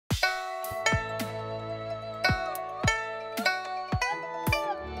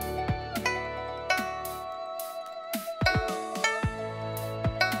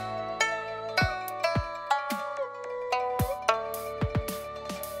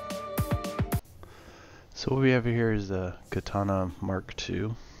So what we have here is the Katana Mark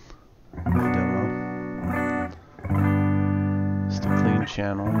II demo. It's the clean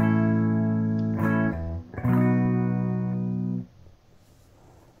channel.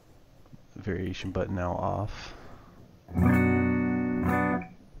 The variation button now off.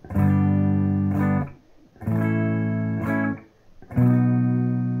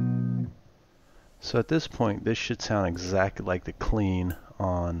 So at this point, this should sound exactly like the clean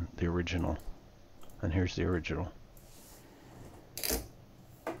on the original. And here's the original.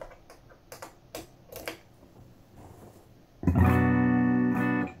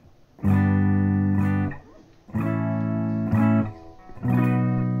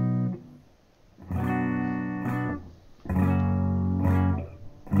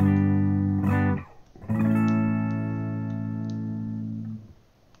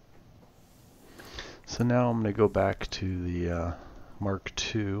 So now I'm going to go back to the Mark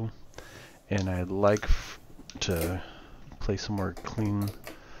II, and I'd like to play some more clean,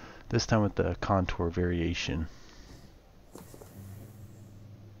 this time with the contour variation.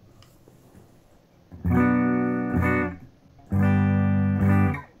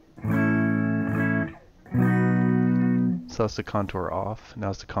 So that's the contour off, now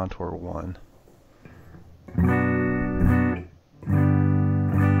it's the contour 1.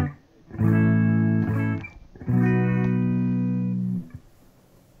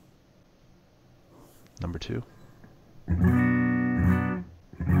 Number 2.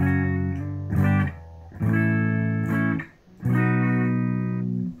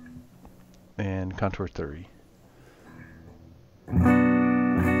 And contour 3.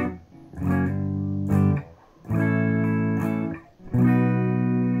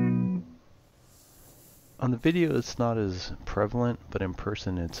 On the video it's not as prevalent, but in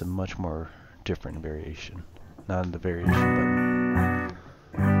person it's a much more different variation. Not in the variation button.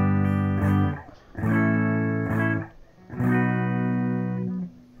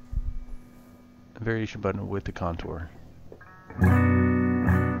 Variation button with the contour.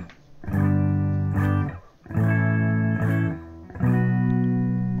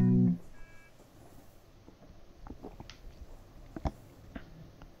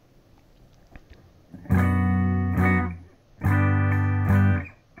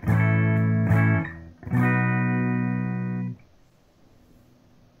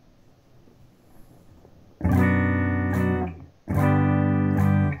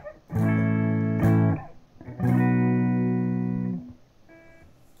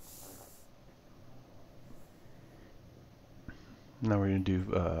 Now we're going to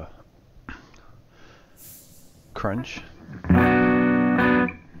do crunch.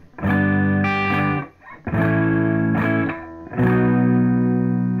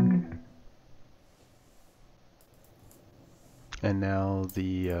 And now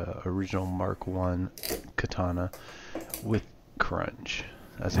the original Mark I Katana with crunch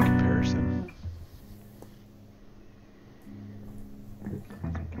as a comparison.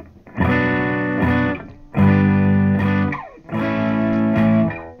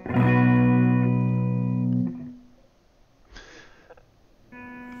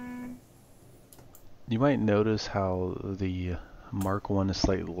 You might notice how the Mark I is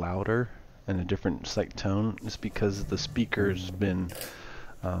slightly louder and a different slight tone. It's because the speaker's been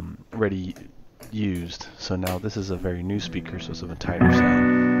already used. So now this is a very new speaker, so it's of a tighter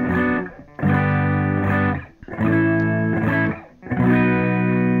sound.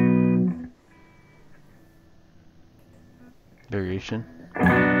 Variation.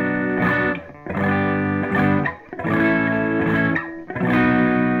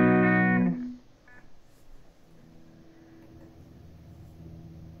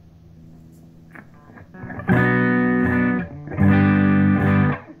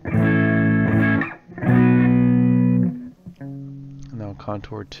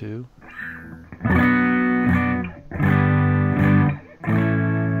 Contour 2.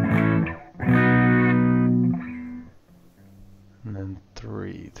 And then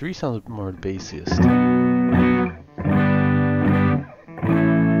 3. 3 sounds more bassiest.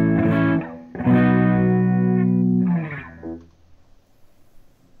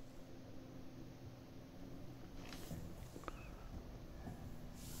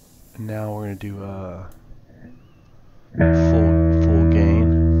 And now we're going to do full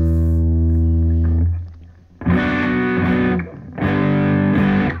gain.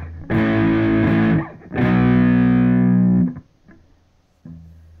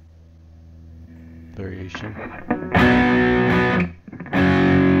 Variation.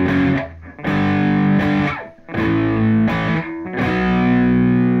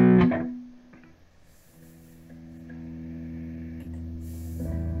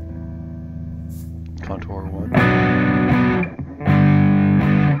 Contour 1.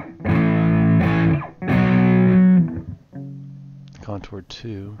 Contour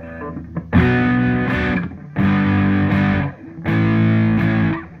 2.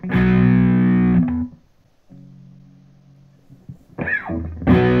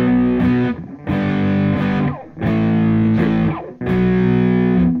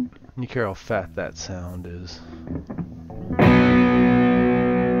 You care how fat that sound is.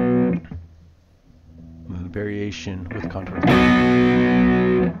 And the variation with contour 3.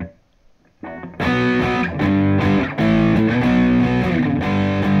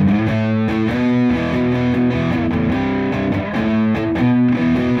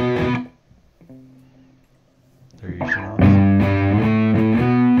 Variation off.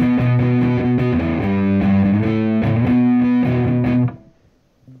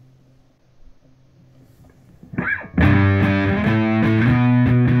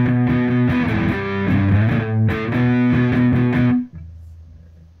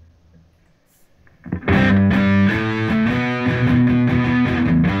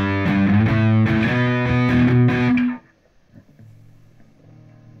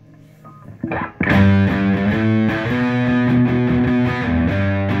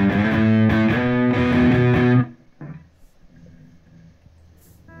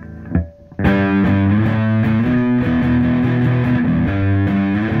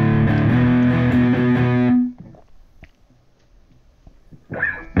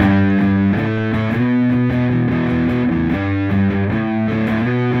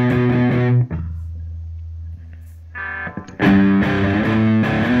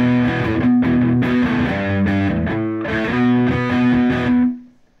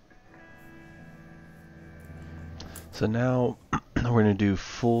 So now we're going to do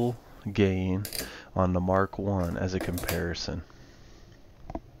full gain on the Mark 1 as a comparison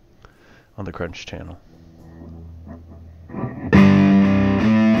on the Crunch channel.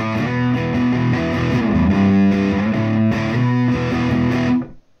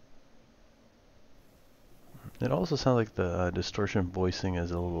 It also sounds like the distortion voicing is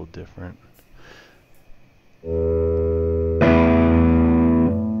a little different.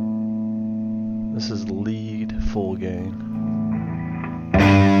 This is lead full gain.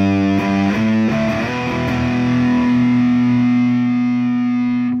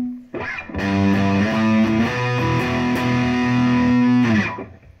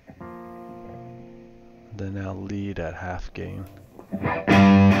 Then now lead at half gain.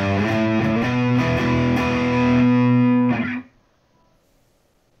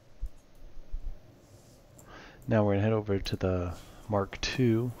 Now we're going to head over to the Mark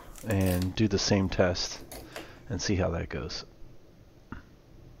II and do the same test and see how that goes.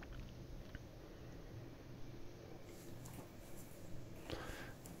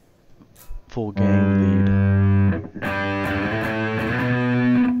 Full gain lead.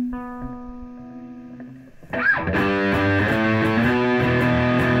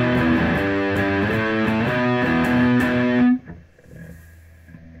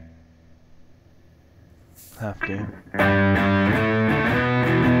 Half gain.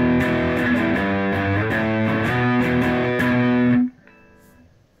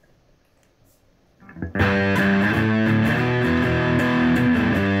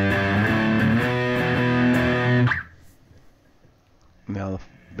 Now the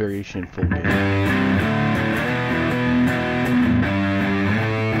variation full gain.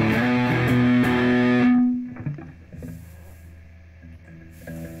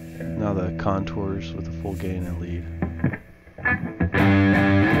 Now the contours with the full gain and lead.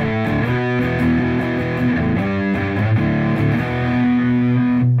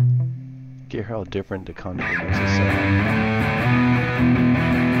 Get how different the contour makes it sound.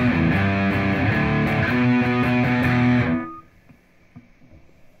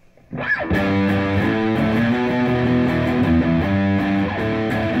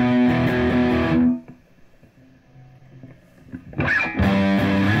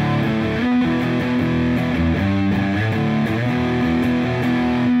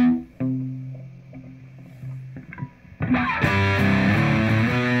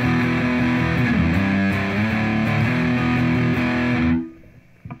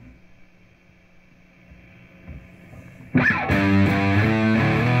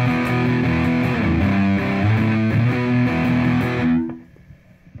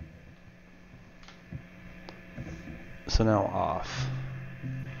 So now off.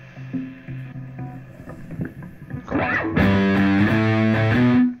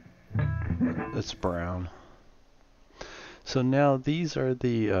 It's brown. So now these are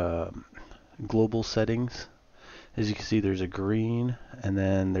the global settings, As you can see, there's a green, and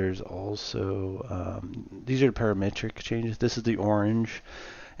then there's also, these are the parametric changes. This is the orange,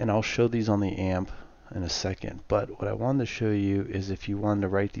 and I'll show these on the amp in a second. But what I wanted to show you is if you wanted to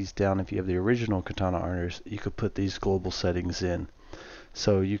write these down, if you have the original Katana Artist, you could put these global settings in.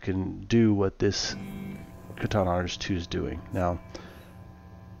 So you can do what this Katana Artist 2 is doing. Now,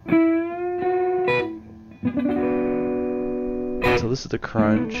 so this is the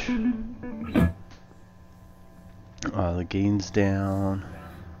crunch. The gain's down.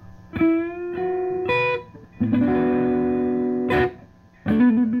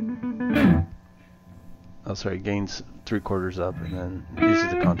 Oh, sorry, gain's 3/4 up, and then these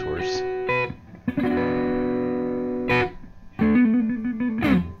are the contours.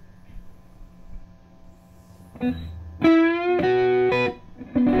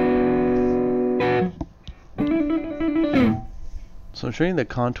 So I'm showing the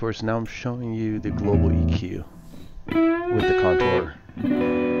contours, now I'm showing you the global EQ with the contour.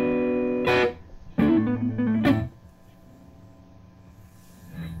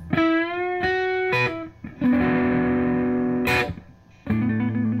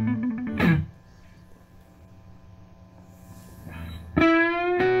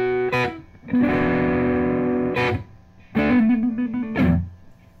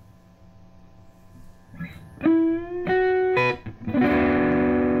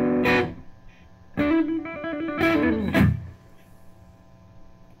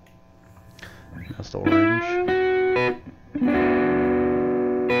 That's the orange.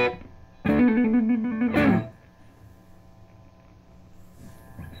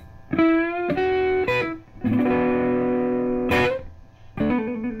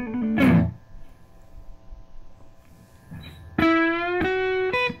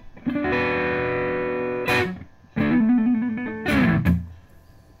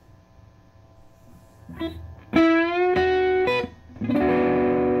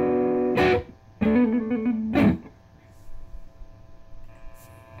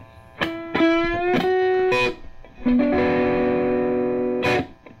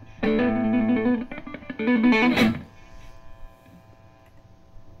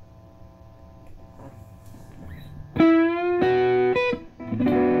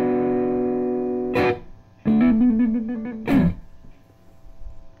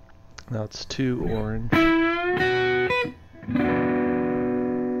 Now it's too orange.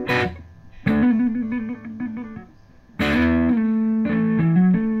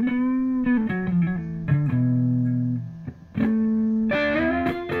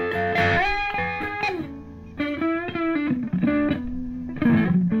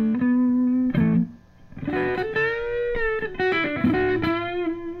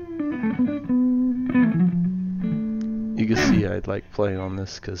 You can see I'd like playing on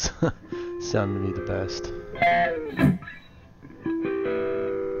this because it sounded to me the best.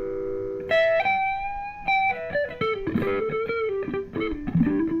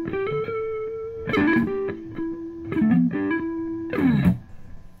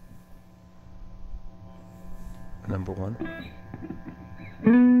 Number one.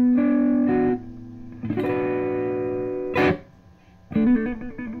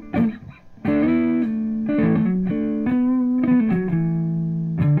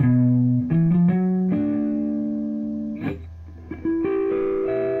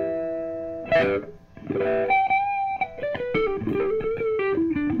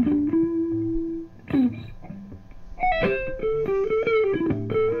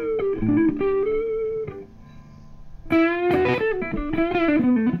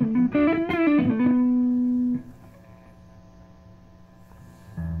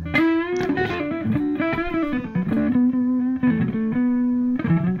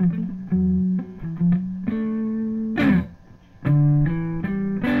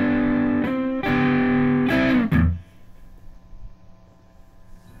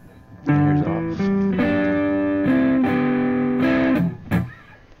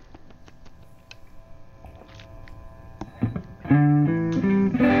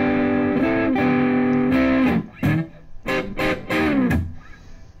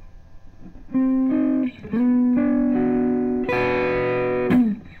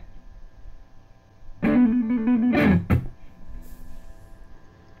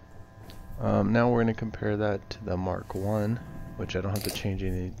 Now we're going to compare that to the Mark 1, which I don't have to change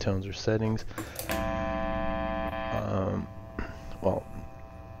any tones or settings. Well,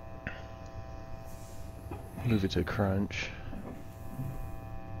 move it to crunch,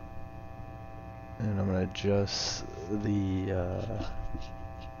 and I'm going to adjust the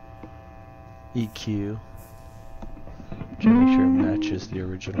EQ to make sure it matches the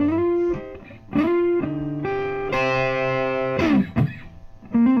original one.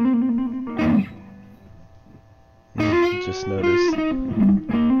 just noticed.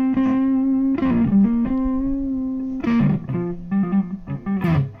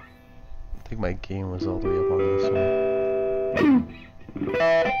 I think my gain was all the way up on this one.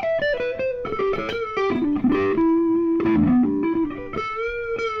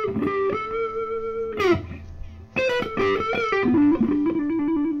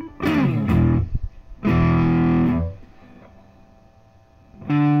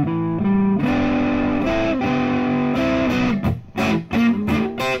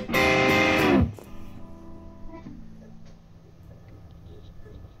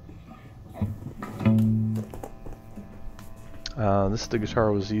 This is the guitar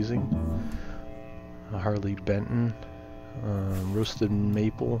I was using, a Harley Benton, roasted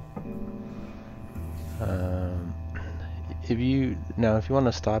maple. If you want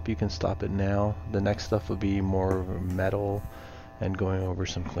to stop, you can stop it now. The next stuff will be more metal and going over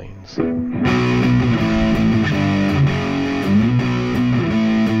some cleans.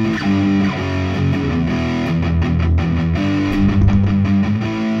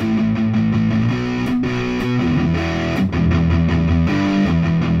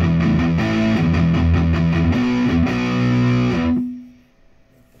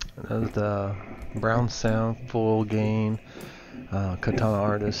 The Brown Sound full gain Katana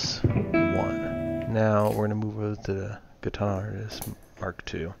Artist 1. Now we're going to move over to the Katana Artist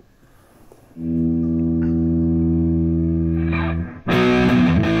MK2.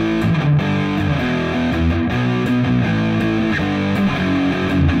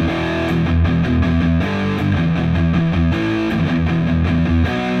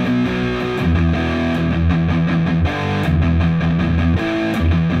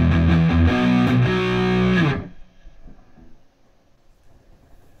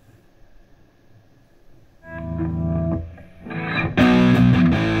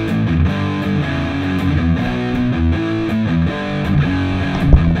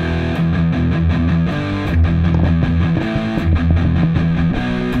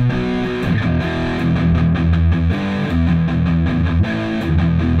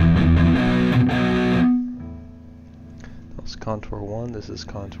 Contour 1, this is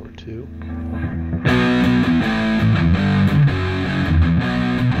Contour 2.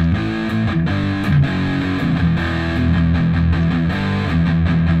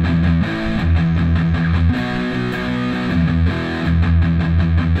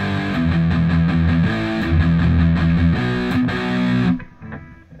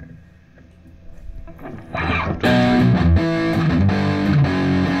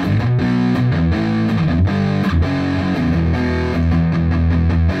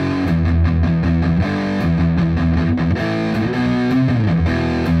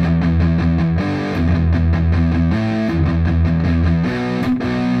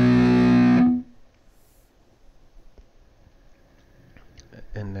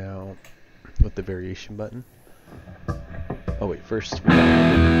 And now with the variation button. Oh wait, first.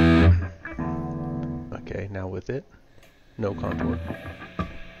 Okay, now with it, no contour.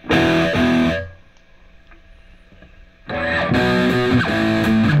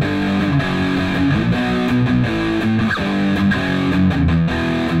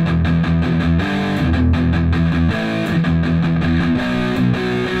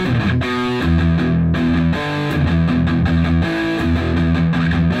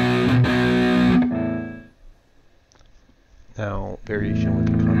 Now, variation with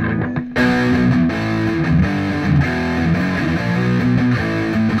the contour 1.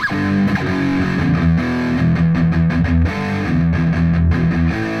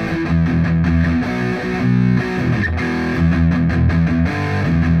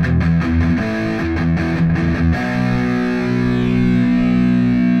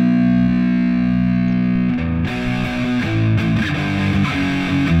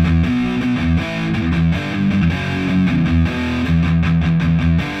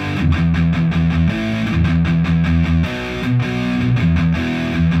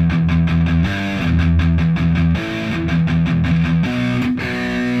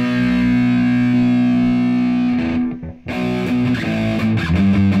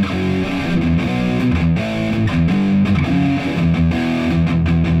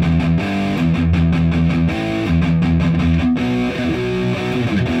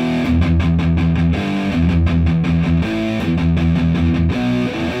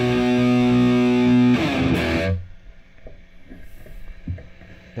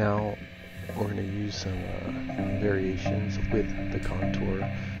 Now we're going to use some variations with the contour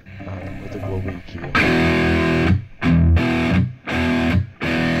with the global EQ.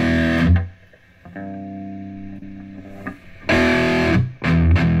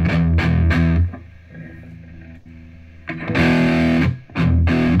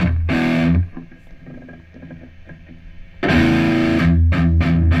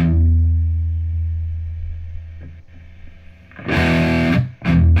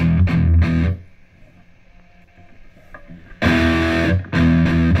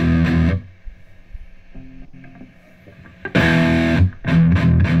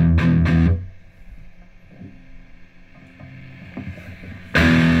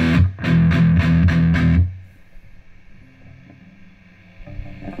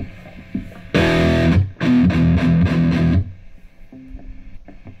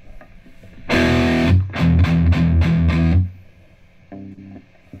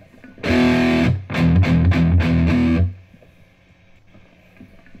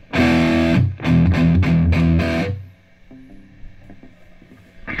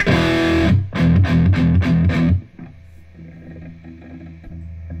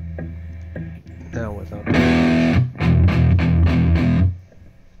 sound without the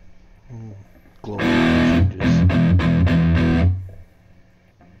glowing changes.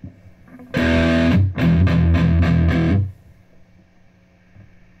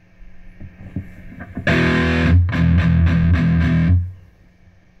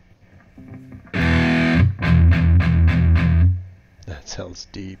 That sounds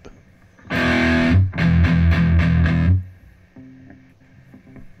deep.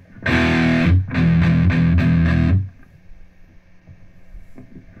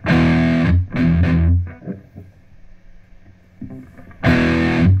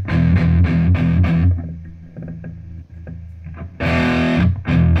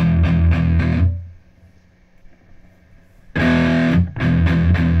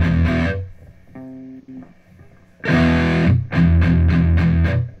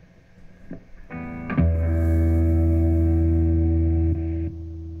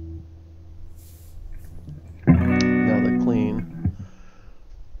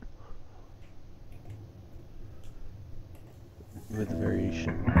 With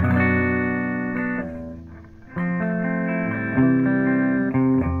variation.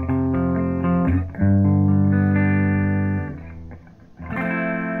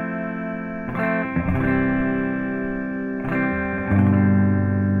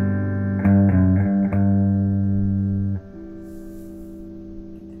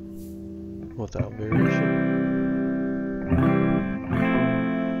 Without variation.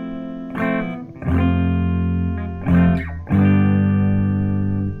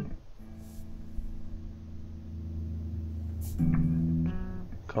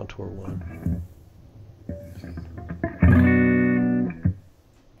 Contour 1.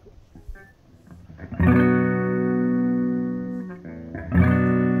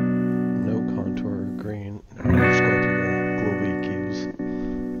 No contour, green. I'm just going through the global EQs.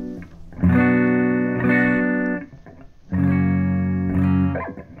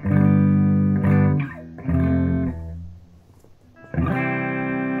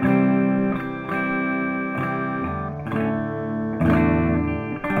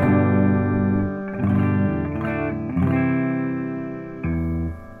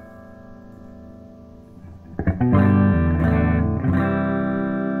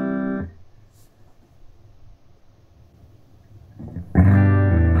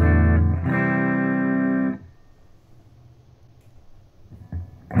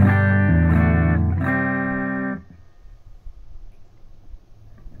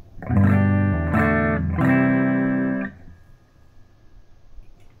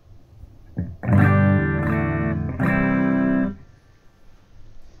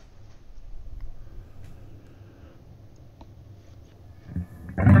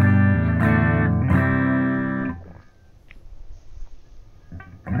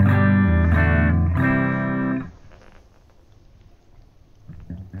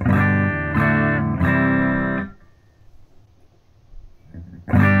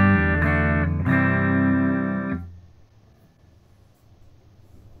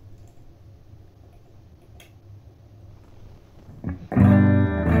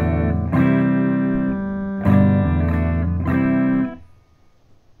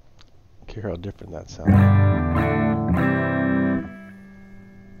 Hear how different that sounds.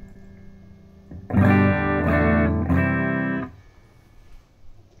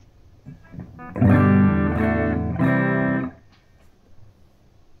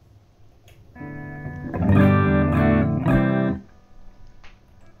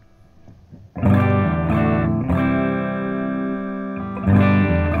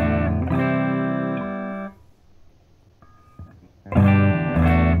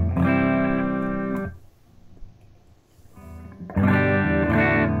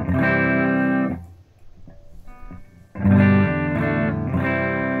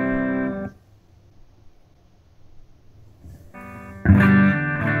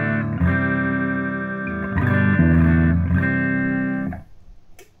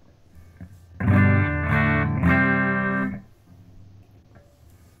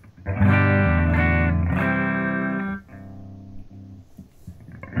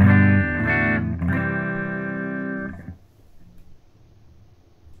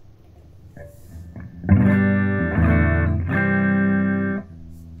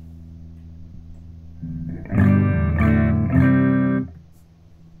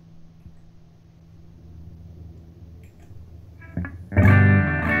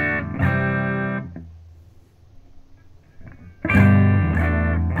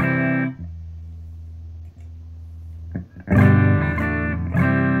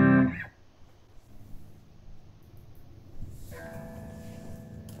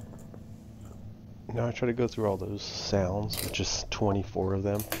 Now I try to go through all those sounds, which is 24 of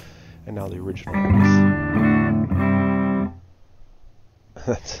them, and now the original artist.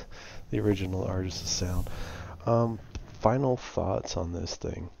 That's the original artist's sound. Final thoughts on this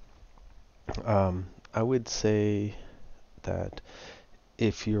thing. I would say that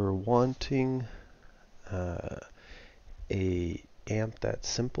if you're wanting a amp that's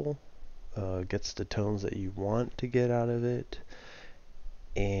simple, gets the tones that you want to get out of it,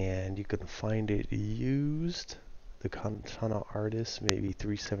 and you can find it used, the Katana Artist, maybe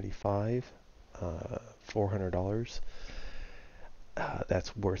 $375, $400.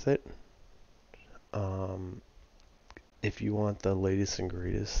 That's worth it. If you want the latest and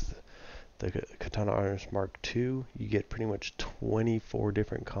greatest, the Katana Artist Mark II, you get pretty much 24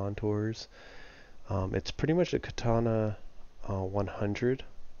 different contours. It's pretty much a Katana 100,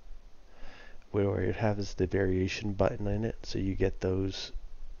 where it has the variation button in it, so you get those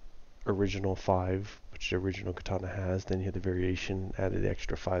original 5, which the original Katana has, then you have the variation, added the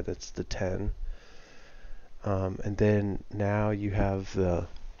extra 5, that's the 10. And then now you have the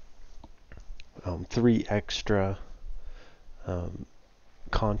 3 extra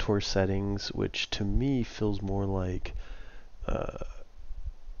contour settings, which to me feels more like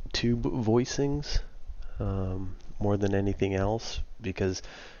tube voicings more than anything else, because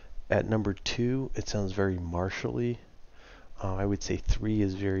at number 2 it sounds very martially. I would say 3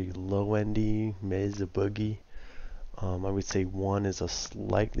 is very low-endy, mezza boogie. I would say 1 is a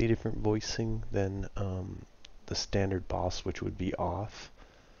slightly different voicing than the standard boss, which would be off.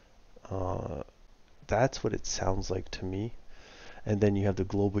 That's what it sounds like to me. And then you have the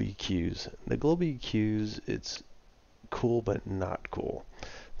global EQs. The global EQs, it's cool but not cool.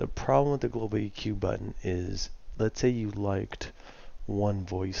 The problem with the global EQ button is, let's say you liked one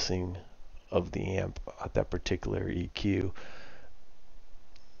voicing of the amp at that particular EQ.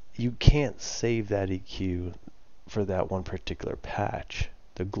 You can't save that EQ for that one particular patch.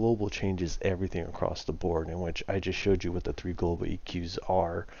 The global changes everything across the board, in which I just showed you what the 3 global EQs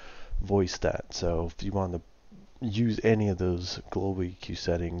are voiced at. So if you want to use any of those global EQ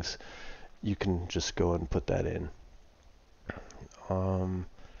settings, you can just go and put that in.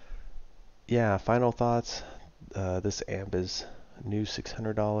 Yeah, final thoughts. This amp is new,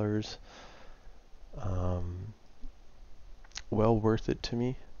 $600. Well worth it to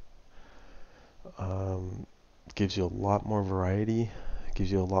me. Gives you a lot more variety,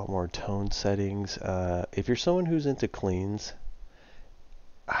 gives you a lot more tone settings. If you're someone who's into cleans,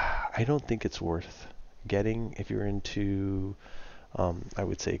 I don't think it's worth getting. If you're into I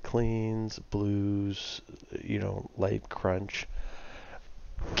would say cleans, blues, light crunch,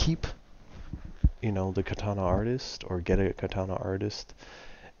 keep the Katana Artist, or get a Katana Artist.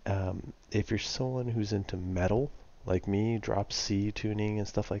 If you're someone who's into metal like me, drop C tuning and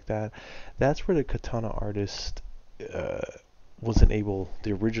stuff like that, that's where the Katana Artist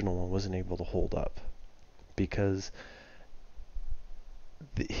the original one wasn't able to hold up, because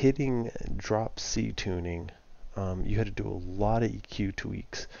hitting drop C tuning, you had to do a lot of EQ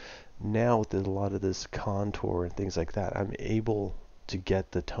tweaks. Now with a lot of this contour and things like that, I'm able to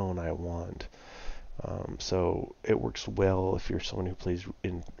get the tone I want. So it works well if you're someone who plays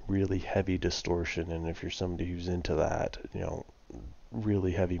in really heavy distortion, and if you're somebody who's into that,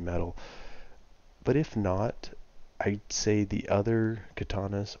 really heavy metal. But if not, I'd say the other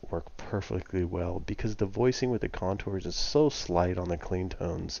katanas work perfectly well, because the voicing with the contours is so slight on the clean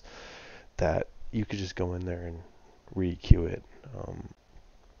tones that you could just go in there and re-EQ it.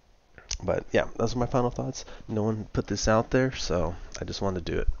 But yeah, those are my final thoughts. No one put this out there, so I just wanted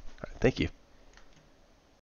to do it. All right, thank you.